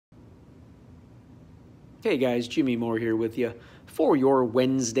Hey guys, Jimmy Moore here with you for your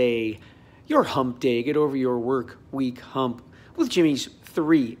Wednesday, your hump day. Get over your work week hump with Jimmy's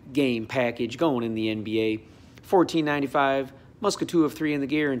 3-game package going in the NBA. $14.95, Musca 2 of 3 in the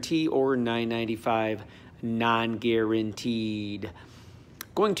guarantee, or $9.95 non-guaranteed.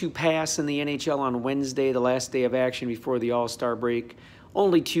 Going to pass in the NHL on Wednesday, the last day of action before the All-Star break.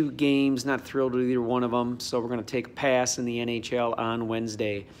 Only 2 games, not thrilled with either one of them, so we're going to take a pass in the NHL on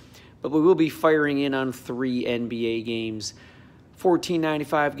Wednesday. But we will be firing in on 3 NBA games.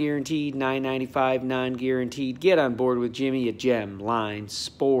 $14.95 guaranteed, $9.95 non-guaranteed. Get on board with Jimmy at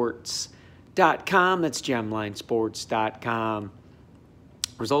gemlinesports.com. That's gemlinesports.com.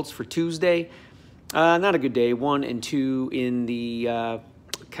 Results for Tuesday, not a good day. 1 and 2 in the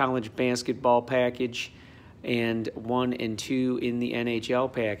college basketball package and 1 and 2 in the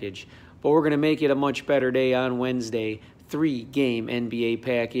NHL package. But we're going to make it a much better day on Wednesday. 3-game NBA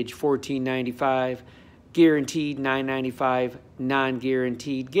package, $14.95, guaranteed, $9.95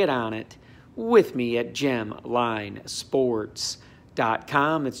 non-guaranteed. Get on it with me at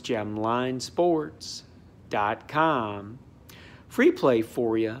gemlinesports.com. It's gemlinesports.com. Free play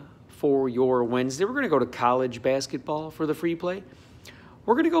for you for your Wednesday. We're going to go to college basketball for the free play.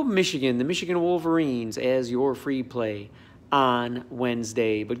 We're going to go Michigan, the Michigan Wolverines, as your free play on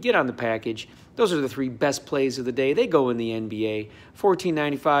Wednesday. But get on the package. Those are the 3 best plays of the day. They go in the NBA.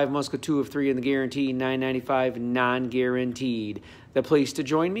 $14.95, Musca 2 of 3 in the guarantee, $9.95 non-guaranteed. The place to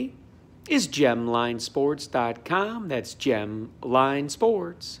join me is gemlinesports.com. That's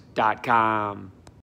gemlinesports.com.